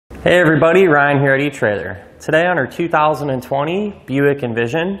Hey everybody, Ryan here at eTrailer. Today on our 2020 Buick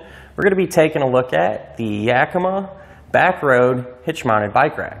Envision, we're going to be taking a look at the Yakima BackRoad hitch mounted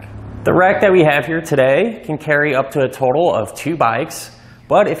bike rack. The rack that we have here today can carry up to a total of 2 bikes,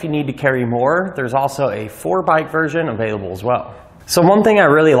 but if you need to carry more, there's also a 4-bike version available as well. So one thing I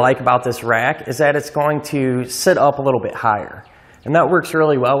really like about this rack is that it's going to sit up a little bit higher. And that works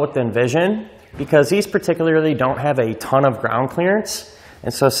really well with the Envision because these particularly don't have a ton of ground clearance.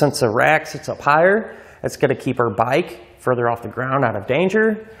 And so since the rack sits up higher, it's going to keep our bike further off the ground out of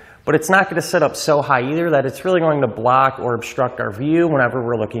danger, but it's not going to sit up so high either that it's really going to block or obstruct our view whenever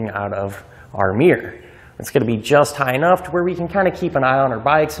we're looking out of our mirror. It's going to be just high enough to where we can kind of keep an eye on our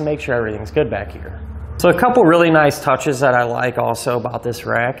bikes and make sure everything's good back here. So a couple really nice touches that I like also about this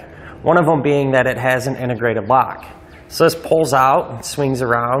rack, one of them being that it has an integrated lock. So this pulls out and swings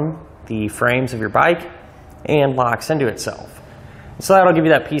around the frames of your bike and locks into itself. So that'll give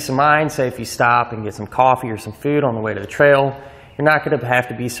you that peace of mind, say if you stop and get some coffee or some food on the way to the trail, you're not going to have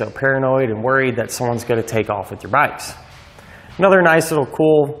to be so paranoid and worried that someone's going to take off with your bikes. Another nice little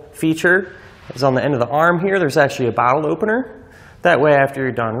cool feature is on the end of the arm here, there's actually a bottle opener. That way after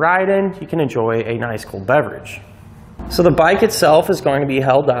you're done riding, you can enjoy a nice cold beverage. So the bike itself is going to be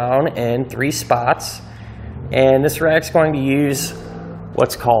held down in 3 spots, and this rack's going to use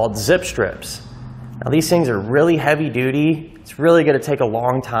what's called zip strips. Now these things are really heavy duty. It's really going to take a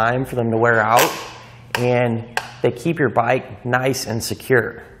long time for them to wear out, and they keep your bike nice and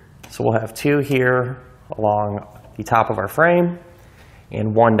secure. So we'll have 2 here along the top of our frame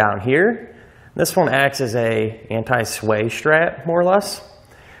and 1 down here. This one acts as a anti-sway strap, more or less.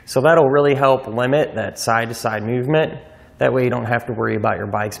 So that'll really help limit that side-to-side movement. That way you don't have to worry about your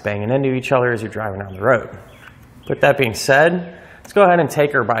bikes banging into each other as you're driving down the road. With that being said, let's go ahead and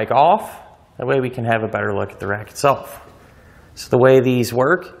take our bike off. That way we can have a better look at the rack itself. So the way these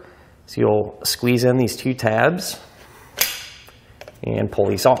work is you'll squeeze in these 2 tabs and pull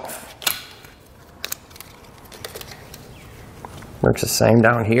these off. Works the same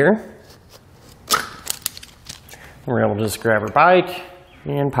down here. We're able to just grab our bike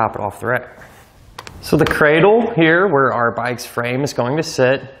and pop it off the rack. So the cradle here where our bike's frame is going to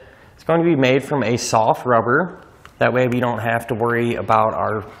sit, it's going to be made from a soft rubber. That way we don't have to worry about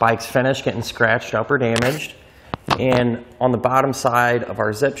our bike's finish getting scratched up or damaged. And on the bottom side of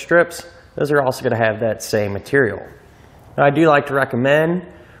our zip strips, those are also going to have that same material. Now I do like to recommend,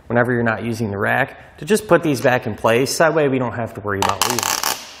 whenever you're not using the rack, to just put these back in place. That way we don't have to worry about losing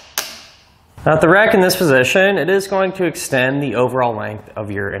it. Now with the rack in this position, it is going to extend the overall length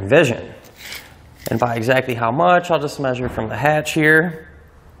of your Envision. And by exactly how much, I'll just measure from the hatch here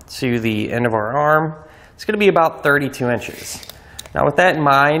to the end of our arm. It's going to be about 32 inches. Now with that in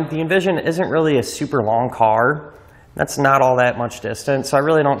mind, the Envision isn't really a super long car. That's not all that much distance, so I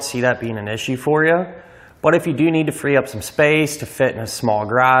really don't see that being an issue for you. But if you do need to free up some space to fit in a small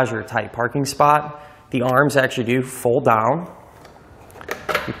garage or a tight parking spot, the arms actually do fold down.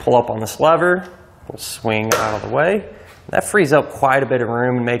 You pull up on this lever, it'll swing out of the way. That frees up quite a bit of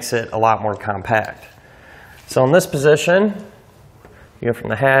room and makes it a lot more compact. So in this position, you go from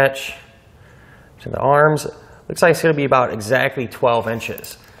the hatch to the arms. Looks like it's going to be about exactly 12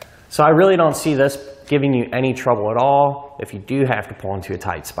 inches. So I really don't see this giving you any trouble at all if you do have to pull into a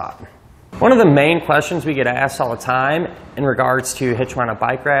tight spot. One of the main questions we get asked all the time in regards to hitch-mounted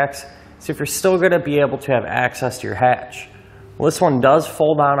bike racks is if you're still going to be able to have access to your hatch. Well, this one does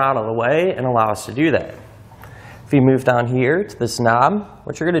fold down out of the way and allow us to do that. If you move down here to this knob,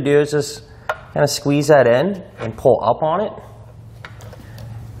 what you're going to do is just kind of squeeze that in and pull up on it.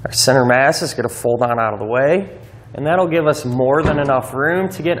 Our center mass is going to fold down out of the way, and that'll give us more than enough room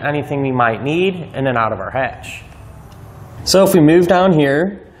to get anything we might need in and out of our hatch. So if we move down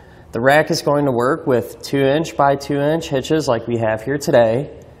here, the rack is going to work with 2-inch by 2-inch hitches like we have here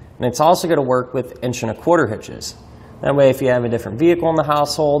today, and it's also going to work with 1 1/4 hitches. That way if you have a different vehicle in the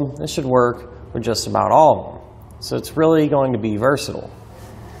household, this should work with just about all of them. So it's really going to be versatile.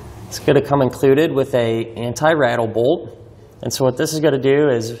 It's going to come included with a anti-rattle bolt. And so what this is going to do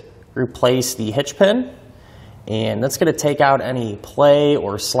is replace the hitch pin, and that's going to take out any play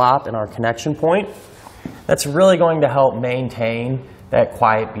or slop in our connection point. That's really going to help maintain that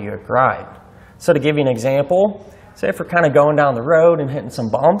quiet Buick ride. So to give you an example, say if we're kind of going down the road and hitting some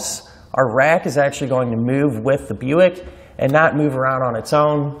bumps, our rack is actually going to move with the Buick and not move around on its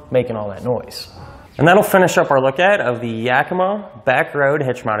own, making all that noise. And that'll finish up our look at of the Yakima BackRoad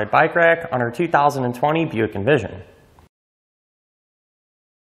hitch mounted bike rack on our 2020 Buick Envision.